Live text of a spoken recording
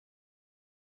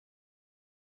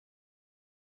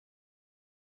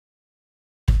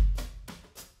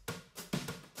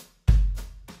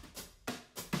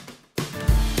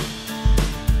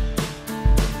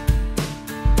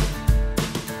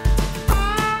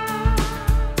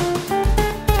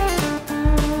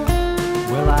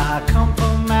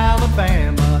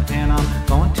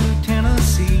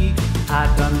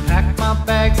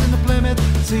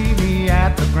see me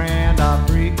at the Grand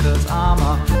Opry, 'cause I'm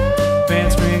a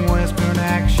band string western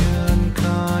action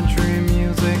country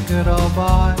music good old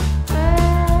boy.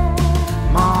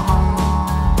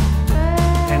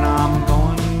 And I'm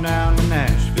going down to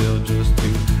Nashville just to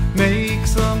make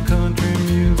some country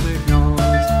music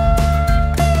noise.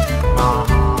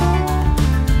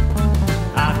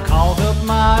 I called up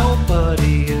my old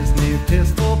buddy, his new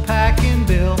pistol packing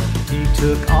Bill. He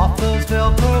took off those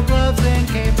Velcro gloves and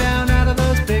came down out of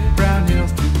those big brown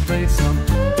hills to play some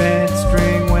band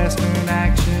string western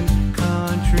action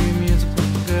country music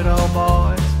with the good old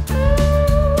boys.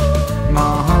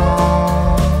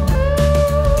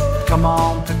 Come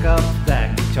on, pick up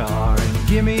that guitar and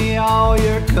give me all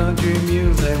your country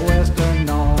music western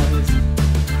noise.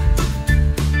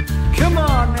 Come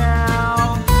on now.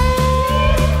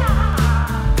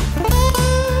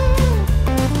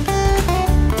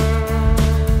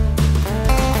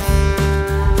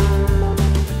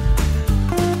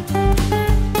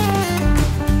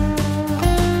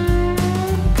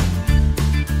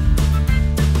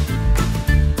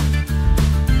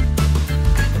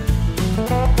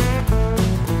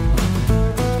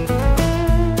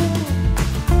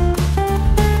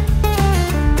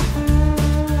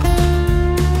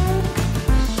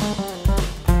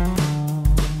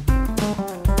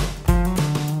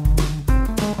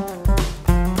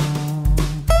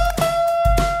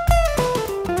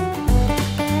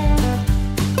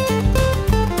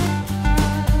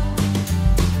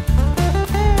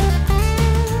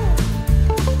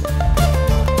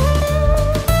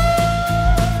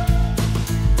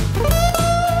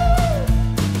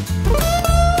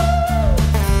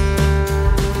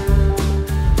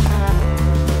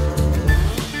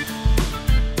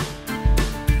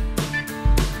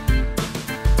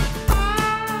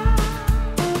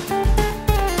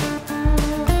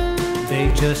 They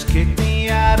just kicked me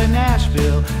out of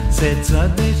Nashville, said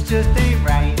Southern's just ain't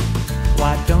right.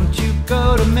 Why don't you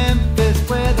go to Memphis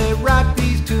where they rock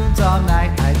these tunes all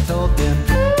night? I told them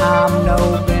I'm no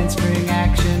band string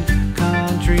action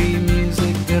country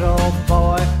music good old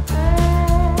boy.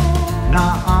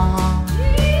 Nuh-uh.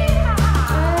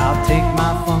 I'll take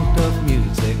my funked up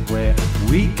music where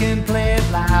we can play it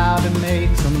loud and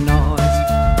make some noise.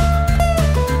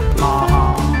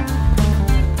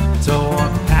 So I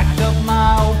packed up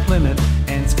my old Plymouth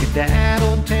and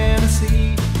skedaddled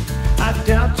Tennessee. I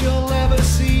doubt you'll ever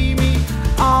see me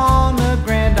on the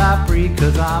Grand Opry,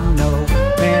 'cause I'm no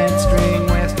band string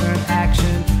western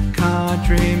action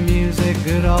country music.